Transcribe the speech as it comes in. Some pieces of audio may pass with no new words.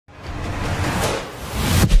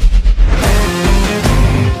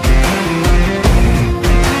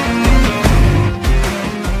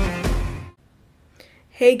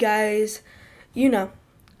Hey guys, you know,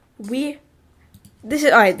 this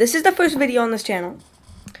is the first video on this channel.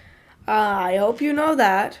 I hope you know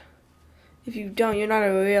that. If you don't, you're not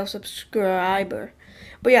a real subscriber.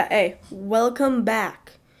 But yeah, hey, welcome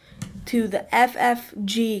back to the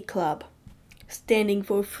FFG Club, standing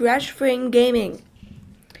for Fresh Frame Gaming.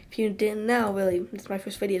 If you didn't know, really, it's my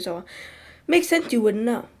first video, so it makes sense you wouldn't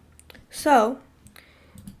know. So,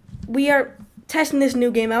 we are testing this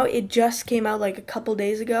new game out. It just came out like a couple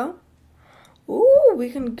days ago. Ooh, we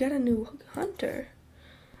can get a new hunter.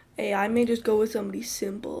 Hey, I may just go with somebody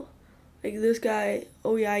simple. Like this guy.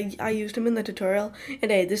 Oh yeah, I used him in the tutorial.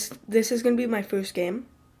 And hey, this is gonna be my first game.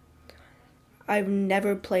 I've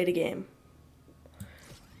never played a game.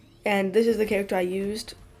 And this is the character I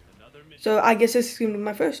used. So I guess this is gonna be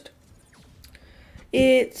my first.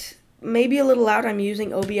 It's maybe a little loud. I'm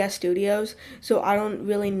using OBS Studios, so I don't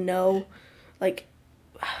really know like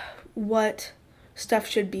what stuff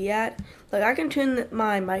should be at. Like I can turn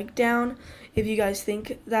my mic down if you guys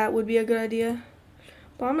think that would be a good idea,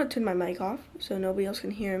 but I'm gonna turn my mic off so nobody else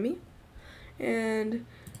can hear me. And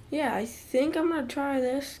yeah, I think I'm gonna try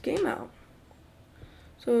this game out.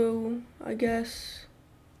 So I guess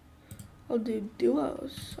I'll do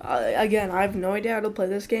duos. Again, I have no idea how to play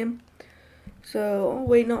this game. So oh,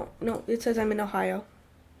 wait, no, it says I'm in Ohio.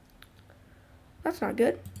 That's not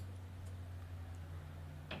good.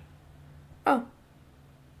 Oh,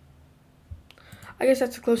 I guess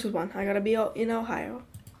that's the closest one. I gotta be in Ohio.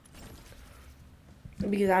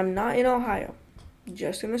 Because I'm not in Ohio.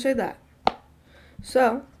 Just gonna say that.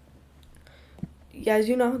 So, as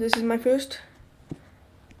you know, this is my first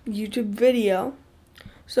YouTube video.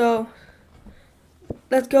 So,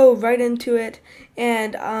 let's go right into it.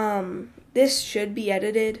 And, this should be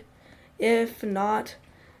edited. If not,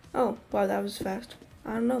 oh, wow, that was fast.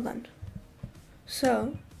 I don't know then.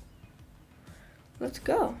 So, let's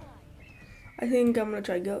go. I think I'm gonna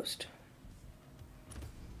try Ghost.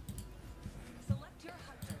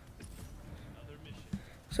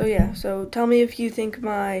 So yeah, so tell me if you think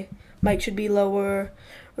my mic should be lower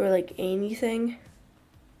or like anything.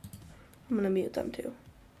 I'm gonna mute them too.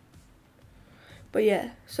 But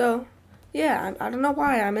yeah, so yeah, I don't know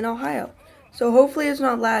why I'm in Ohio. So hopefully it's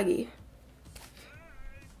not laggy.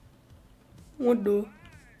 What do?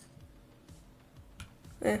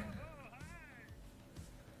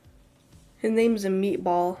 His name's a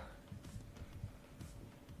meatball.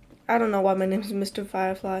 I don't know why my name's Mr.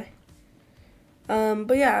 Firefly.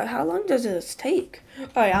 But yeah, how long does this take?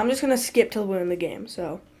 Alright, I'm just gonna skip till we're in the game,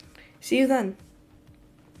 so see you then.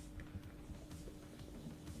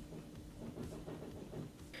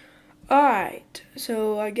 Alright,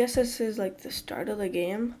 so I guess this is like the start of the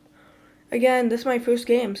game. Again, this is my first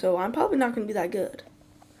game, so I'm probably not gonna be that good.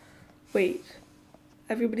 Wait,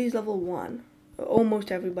 everybody's level 1.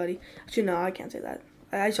 Almost everybody. Actually, no, I can't say that.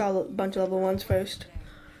 I saw a bunch of level 1s first.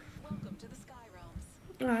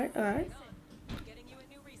 Alright, alright.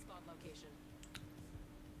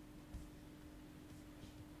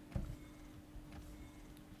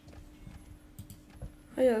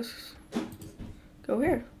 Oh, yes. Go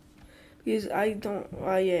here. Because I don't,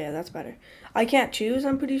 yeah, that's better. I can't choose,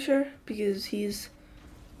 I'm pretty sure, because he's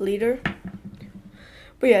leader.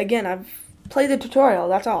 But yeah, again, I've played the tutorial,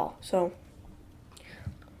 that's all. So,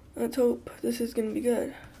 let's hope this is gonna be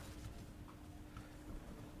good.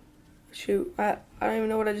 Shoot, I don't even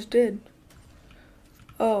know what I just did.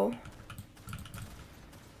 Oh.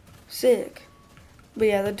 Sick. But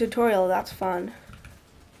yeah, the tutorial, that's fun.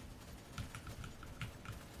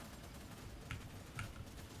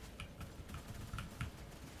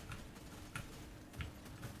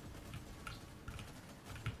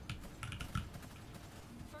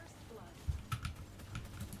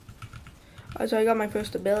 So I got my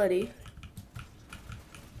first ability.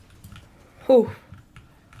 Whew.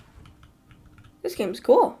 This game's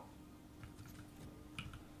cool.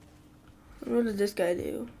 What does this guy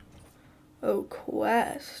do? Oh,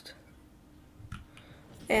 quest.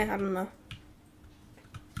 I don't know.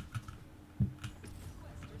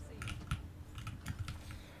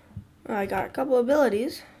 I got a couple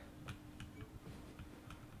abilities.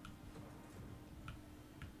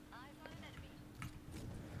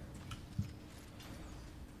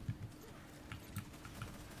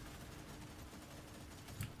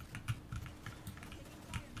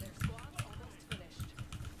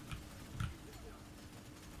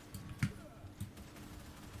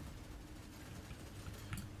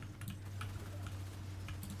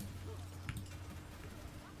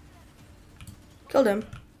 Killed him.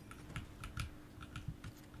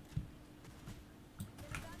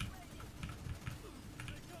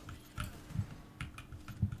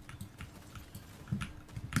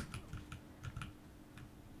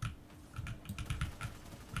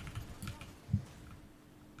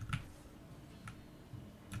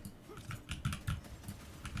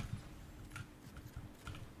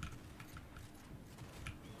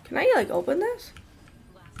 Can I like open this?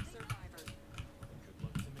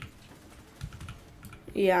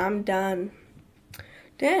 Yeah, I'm done.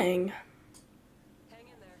 Dang. Hang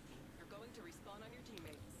in there. You're going to respawn on your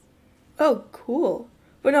teammates. Oh, cool.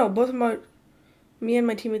 But no, both of me and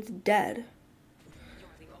my teammates dead.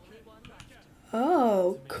 You're the only one left.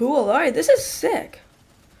 Oh, cool. Alright, this is sick.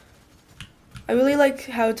 I really like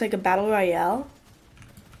how it's like a battle royale.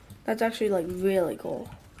 That's actually like really cool.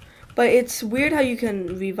 But it's weird how you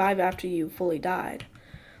can revive after you fully died.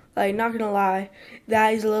 Like, not gonna lie,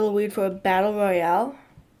 that is a little weird for a battle royale.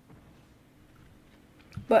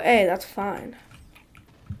 But hey, that's fine.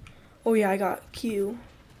 Oh yeah, I got Q.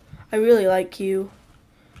 I really like Q.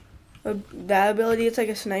 That ability, it's like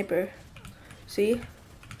a sniper. See?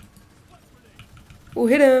 Oh,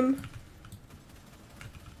 hit him.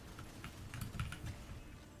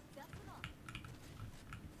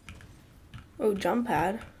 Oh, jump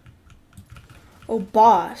pad. Oh,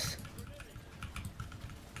 boss.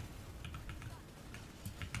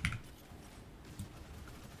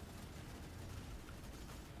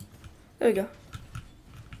 There we go.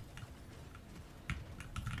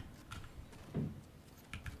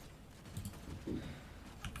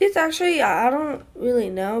 It's actually, I don't really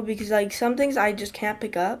know because like some things I just can't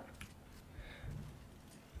pick up.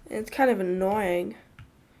 And it's kind of annoying.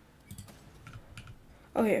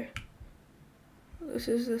 Oh, here. This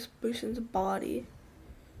is this person's body.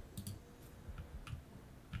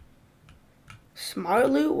 Smart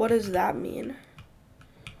loot? What does that mean?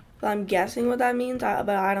 Well, I'm guessing what that means, but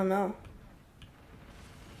I don't know.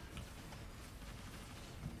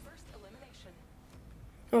 First elimination.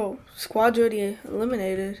 Oh, squad's already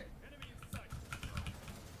eliminated.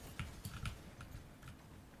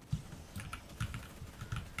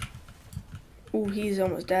 Ooh, he's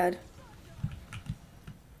almost dead.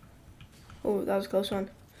 Oh, that was a close one.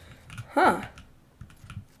 Huh.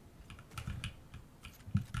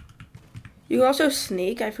 You can also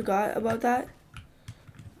sneak. I forgot about that.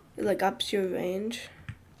 It like ups your range.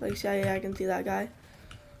 Like, see, I can see that guy.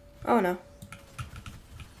 Oh no.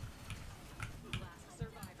 Last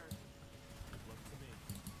survivor.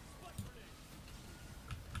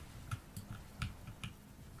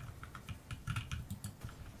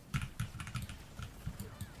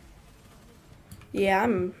 Yeah,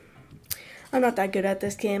 I'm not that good at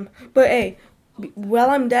this game. But hey, while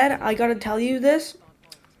I'm dead, I gotta tell you this.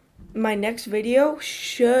 My next video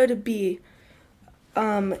should be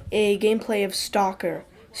a gameplay of Stalker.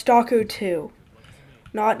 Stalker 2.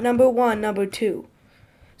 Not number 1, number 2.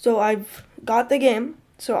 So I've got the game.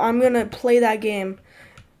 So I'm gonna play that game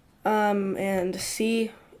and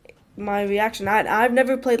see my reaction. I've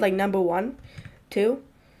never played like number 1, 2.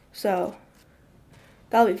 So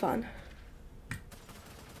that'll be fun.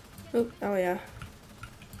 Oh yeah.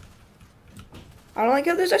 I don't like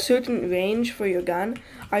how there's a certain range for your gun.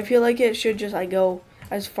 I feel like it should just like go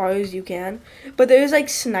as far as you can. But there's like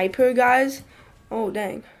sniper guys. Oh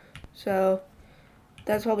dang. So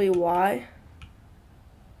that's probably why.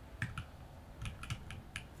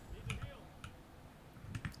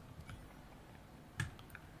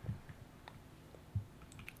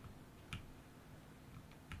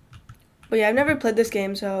 But yeah, I've never played this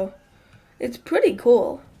game, so it's pretty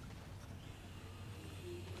cool.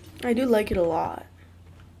 I do like it a lot.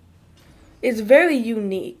 It's very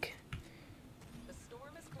unique. The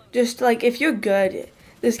storm is closing. Just like if you're good,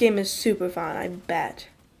 this game is super fun, I bet.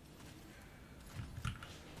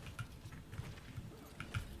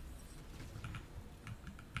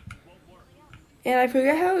 And I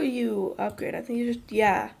forget how you upgrade. I think you just,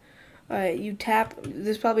 yeah. Alright, you tap.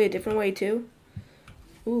 There's probably a different way too.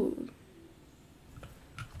 Ooh.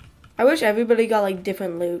 I wish everybody got like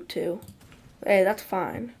different loot too. Hey, that's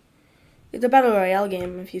fine. It's a battle royale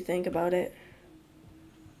game if you think about it.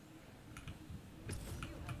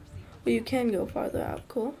 But you can go farther out.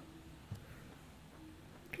 Cool.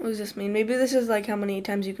 What does this mean? Maybe this is like how many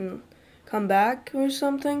times you can come back or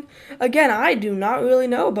something. Again, I do not really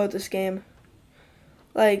know about this game.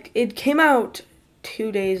 Like, it came out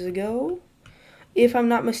 2 days ago, if I'm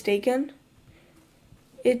not mistaken.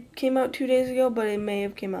 It came out 2 days ago, but it may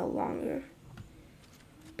have came out longer.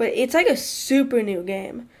 But it's like a super new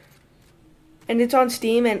game. And it's on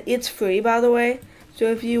Steam, and it's free, by the way. So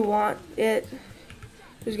if you want it,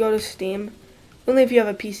 just go to Steam. Only if you have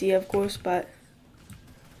a PC, of course, but...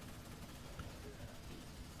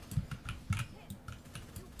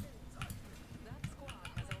 That squad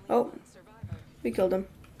has only Oh, one survivor. we killed him.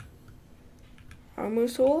 Armor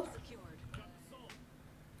soul? Secured.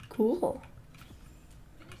 Cool.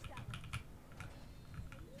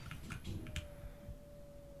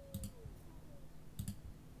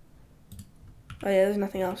 Oh yeah, there's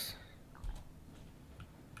nothing else.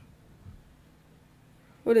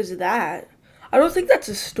 What is that? I don't think that's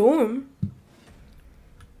a storm.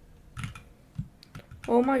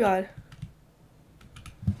 Oh my god.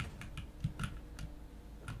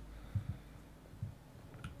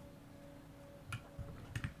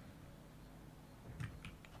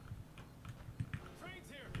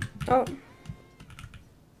 Oh.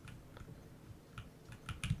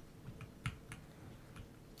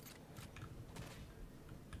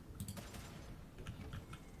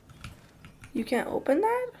 You can't open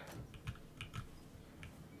that?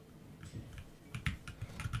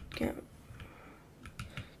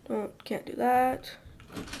 Can't do that.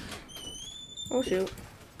 Oh shoot.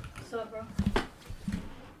 What's up, bro?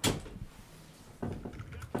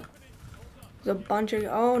 There's a bunch of,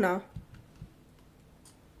 oh no.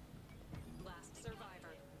 Last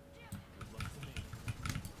survivor.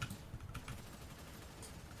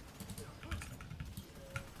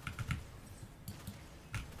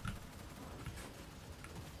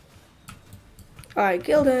 Alright,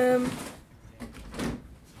 killed him.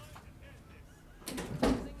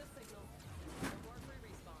 Losing the signal. No more free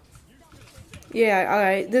respawns. Yeah,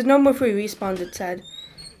 alright. There's no more free respawns, it said.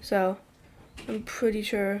 So, I'm pretty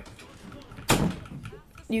sure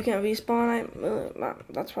you can't respawn.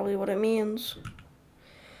 That's probably what it means.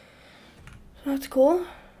 So that's cool.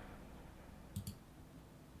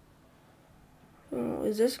 Oh,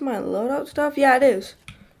 is this my loadout stuff? Yeah, it is.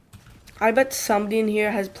 I bet somebody in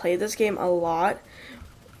here has played this game a lot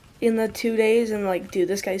in the 2 days and like, dude,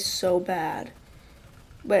 this guy's so bad.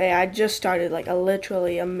 But yeah, I just started like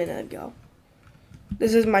literally a minute ago.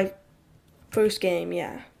 This is my first game,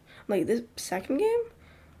 yeah. Like, this second game?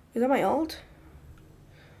 Is that my alt?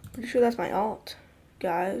 Pretty sure that's my alt,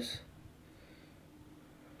 guys.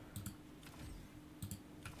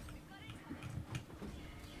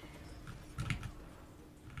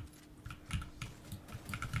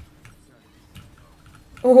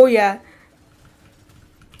 Oh yeah.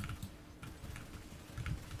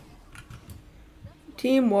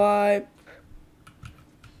 Team wipe.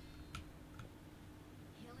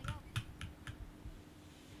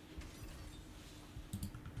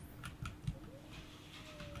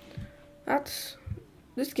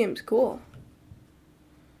 This game's cool.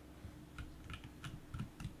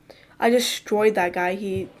 I destroyed that guy.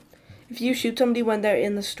 If you shoot somebody when they're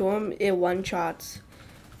in the storm, it one-shots,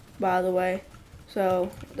 by the way.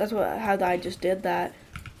 So, that's how I just did that.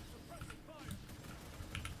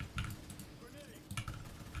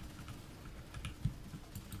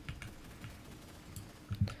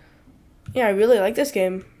 Yeah, I really like this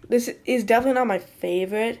game. This is definitely not my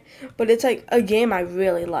favorite, but it's like a game I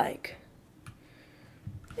really like.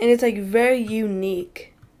 And it's like very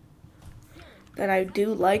unique that I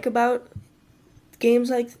do like about games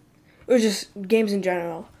like, or just games in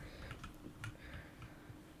general.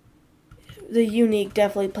 The unique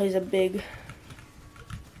definitely plays a big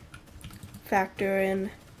factor in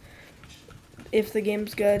if the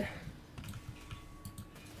game's good.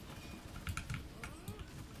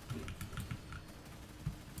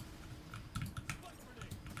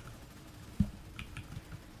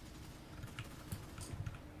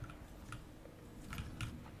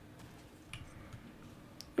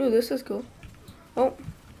 Ooh, this is cool. Oh.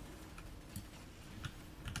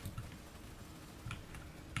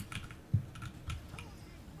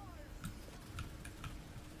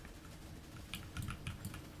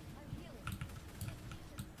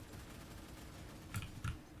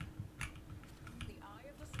 The eye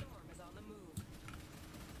of the storm is on the move.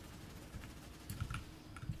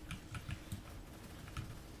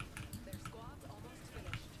 Their squad's almost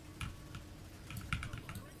finished.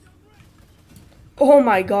 Oh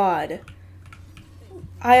my god.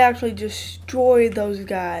 I actually destroyed those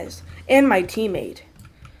guys. And my teammate.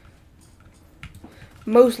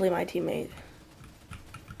 Mostly my teammate.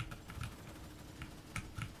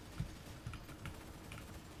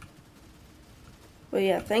 But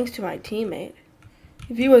yeah, thanks to my teammate.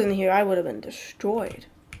 If he wasn't here, I would have been destroyed.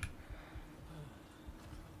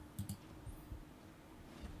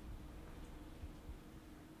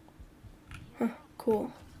 Huh,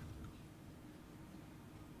 cool.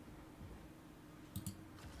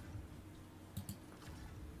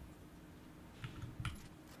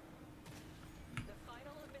 The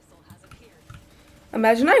final missile has appeared.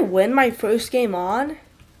 Imagine I win my first game on.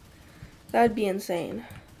 That'd be insane.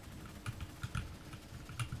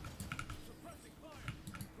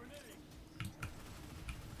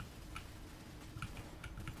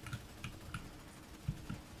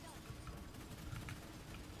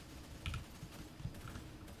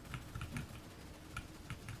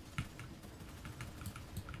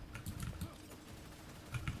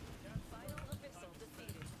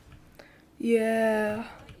 Yeah.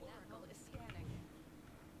 Oracle is scanning.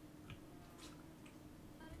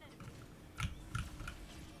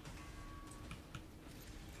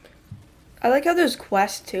 I like how there's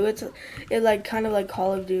quests too. It like kind of like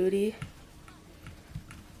Call of Duty.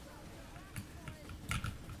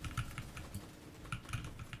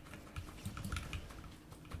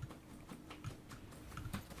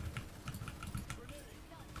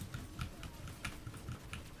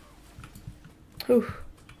 Whew.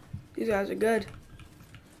 These guys are good.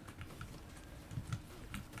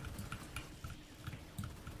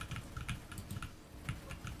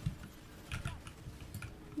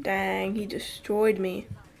 Dang, he destroyed me.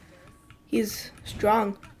 He's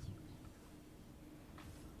strong.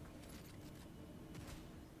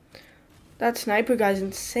 That sniper guy's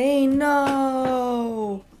insane.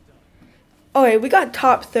 No. Okay, we got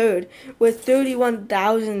top third with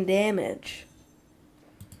 31,000 damage.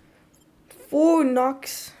 4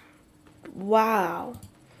 knocks. Wow.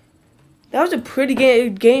 That was a pretty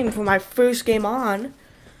good game for my first game on.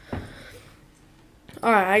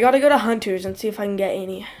 Alright, I gotta go to Hunters and see if I can get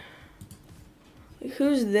any.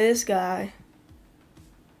 Who's this guy?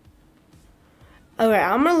 Alright,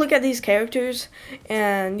 I'm gonna look at these characters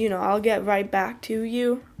and, I'll get right back to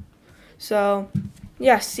you. So,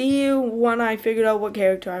 yeah, see you when I figured out what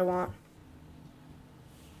character I want.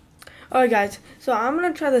 Alright guys, so I'm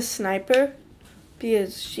gonna try the sniper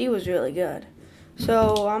because she was really good.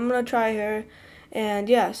 So I'm gonna try her, and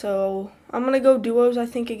yeah, so I'm gonna go duos I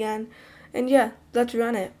think again, and yeah, let's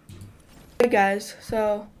run it. Alright guys,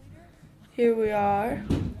 so here we are.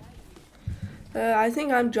 I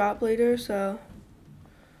think I'm drop leader, so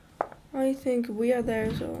I think we are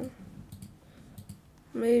there, so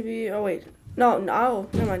maybe, oh wait, no,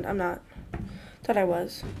 never mind, I'm not. Thought I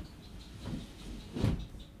was.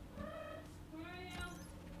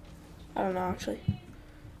 I don't know actually.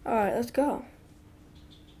 Alright, let's go.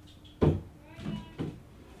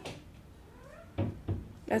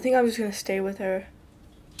 I think I'm just gonna stay with her.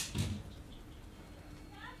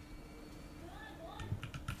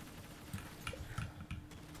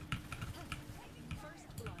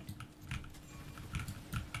 First blood.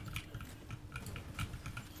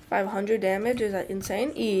 500 damage, is that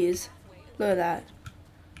insane? Ease. Look at that.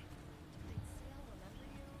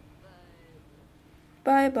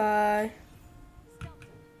 Bye bye. The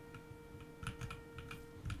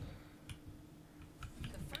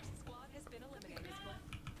first squad has been eliminated.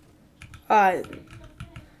 Alright.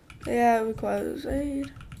 Yeah, it requires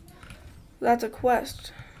aid. That's a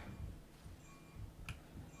quest.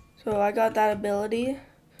 So I got that ability.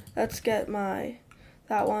 Let's get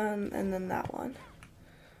that one and then that one.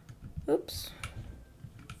 Oops.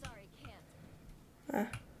 Sorry, can't.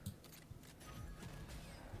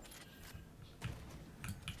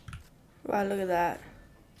 Wow, look at that.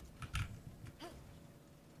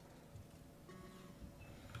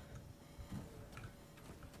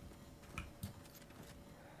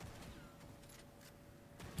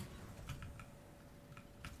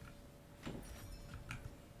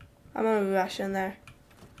 I'm gonna rush in there.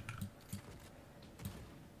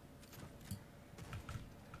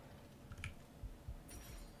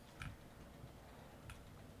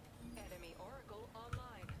 Enemy Oracle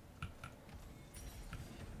online.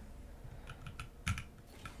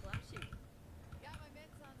 Flashy. Got my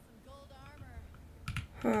mitts on some gold armor.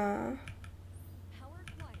 Huh. Power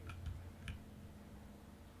acquired.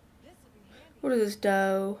 This will be handy. What is this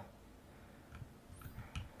dough?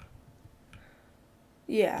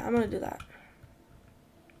 Yeah, I'm gonna do that.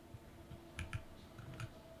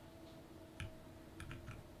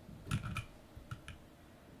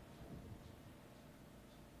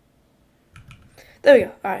 There we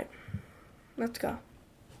go. Alright. Let's go.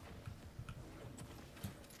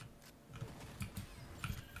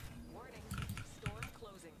 Warning. Storm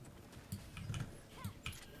closing.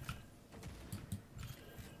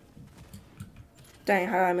 Dang,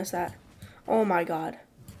 how did I miss that? Oh my god.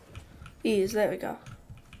 Ease, there we go.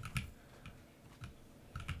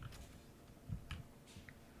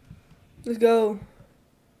 Let's go.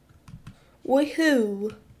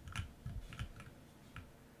 Woohoo!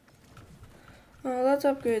 Let's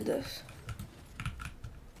upgrade this.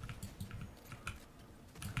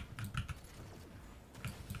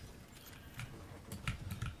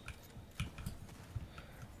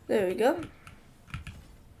 There we go.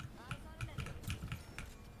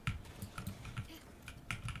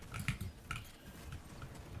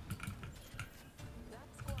 That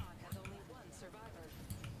squad has only one survivor.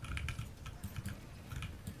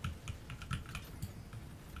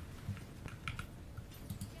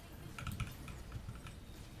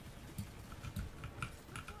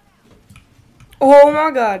 Oh my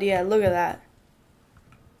god, yeah, look at that.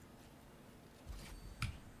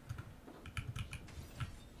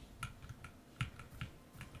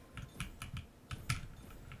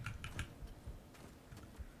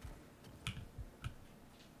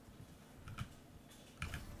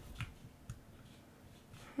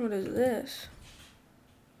 What is this?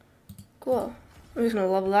 Cool. I'm just gonna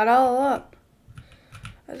level that all up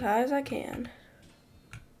as high as I can.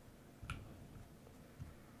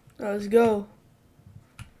 Let's go.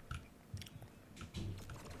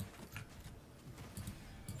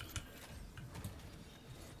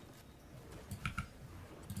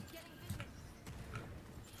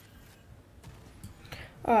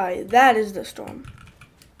 Alright, that is the storm.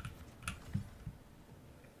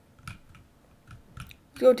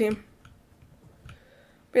 Let's go, team.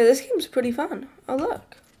 Yeah, this game's pretty fun. Oh,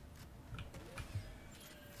 look.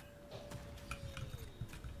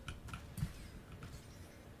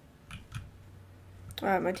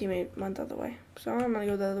 Alright, my teammate went the other way. So I'm gonna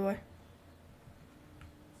go the other way.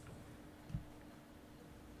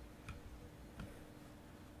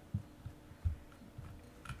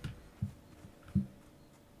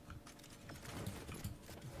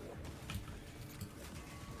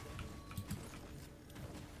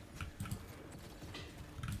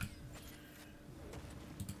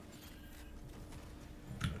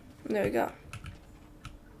 There we go.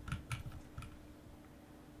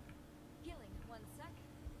 Healing. 1 sec.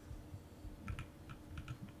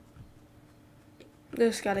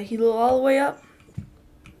 Just gotta heal all the way up.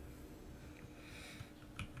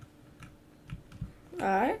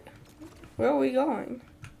 Alright. Where are we going?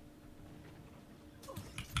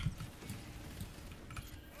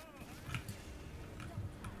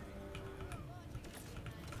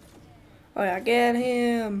 Oh yeah, get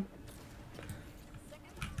him.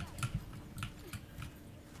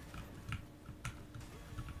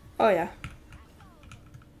 Oh yeah.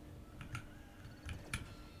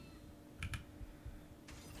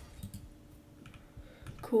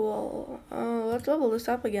 Cool. Let's level this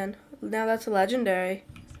up again. Now that's a legendary.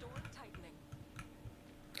 Storm tightening.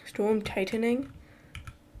 Storm tightening.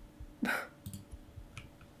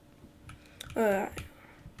 Alright.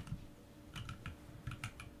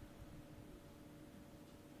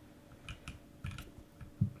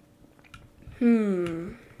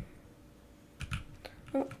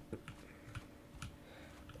 Oh.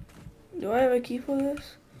 Do I have a key for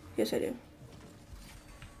this? Yes, I do.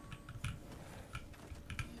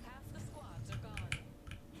 Half the squads are gone.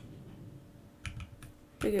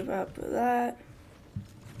 We give up for that.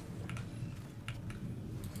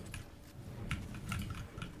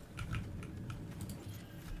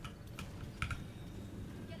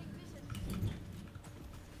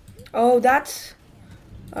 Oh, that's...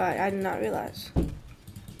 Alright, I did not realize.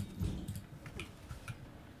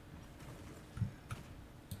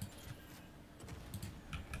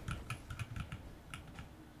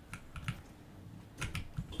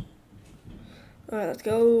 Alright, let's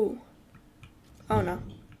go. Oh no.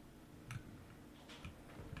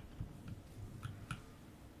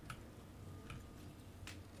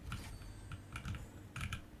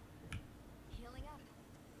 Healing up.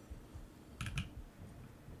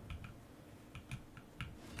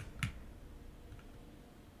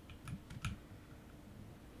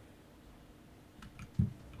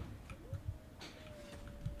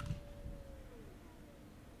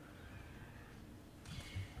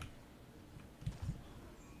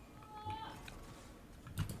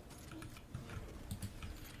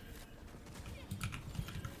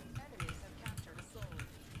 Enemies have captured a soul.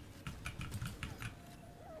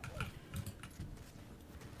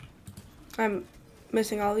 I'm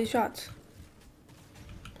missing all these shots.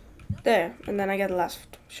 There, and then I get the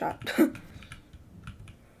last shot.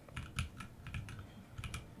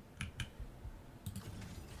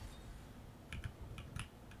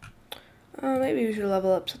 Maybe we should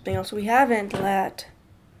level up something else we haven't let.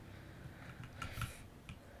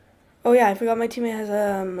 Oh yeah, I forgot my teammate has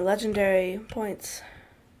legendary points.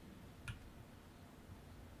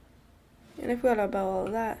 And I forgot about all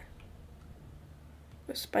of that.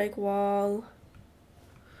 The spike wall.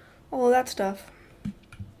 All of that stuff.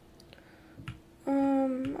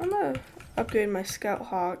 I'm gonna upgrade my Scout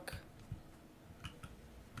Hawk.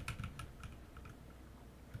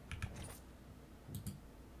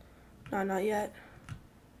 No, not yet.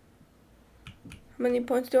 How many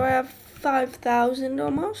points do I have? 5,000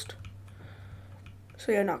 almost.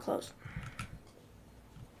 So you're not close.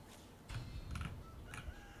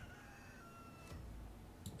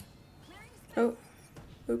 Oh,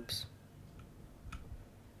 oops.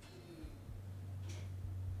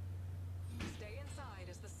 Stay inside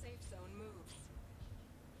as the safe zone moves.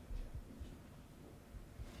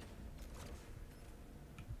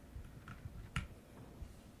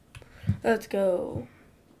 Let's go.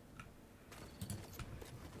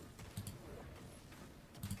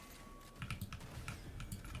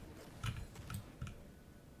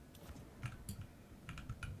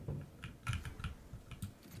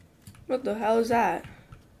 What the hell is that?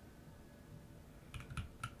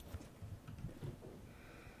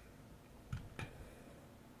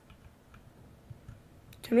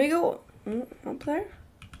 Can we go up there?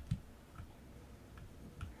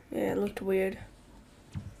 Yeah, it looked weird.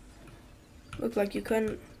 Looked like you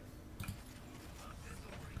couldn't.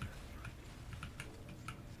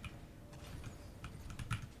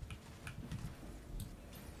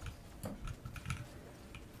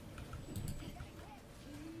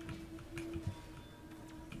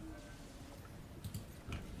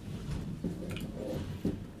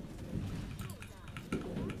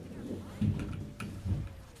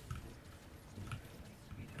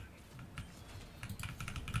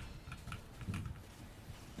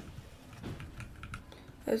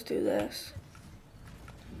 Let's do this.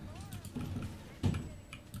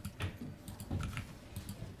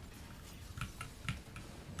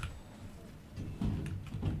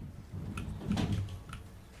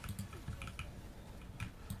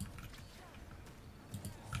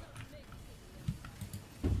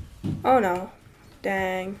 Oh no.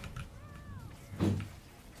 Dang.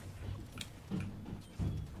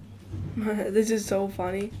 This is so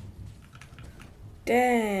funny.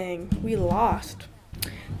 Dang, we lost.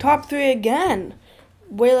 Top 3 again.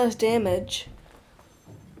 Way less damage.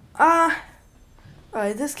 Alright,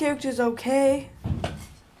 this character's okay.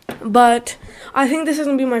 But I think this is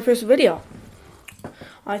gonna be my first video.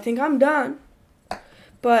 I think I'm done.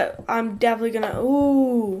 But I'm definitely gonna,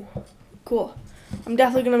 ooh, cool. I'm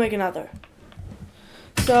definitely gonna make another.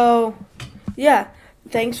 So, yeah,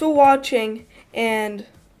 thanks for watching, and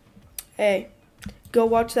hey, go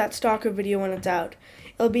watch that Stalker video when it's out.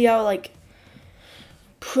 It'll be out like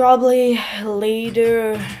probably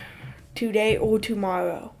later today or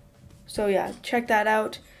tomorrow. So yeah, check that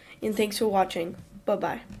out, and thanks for watching.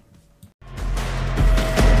 Bye-bye.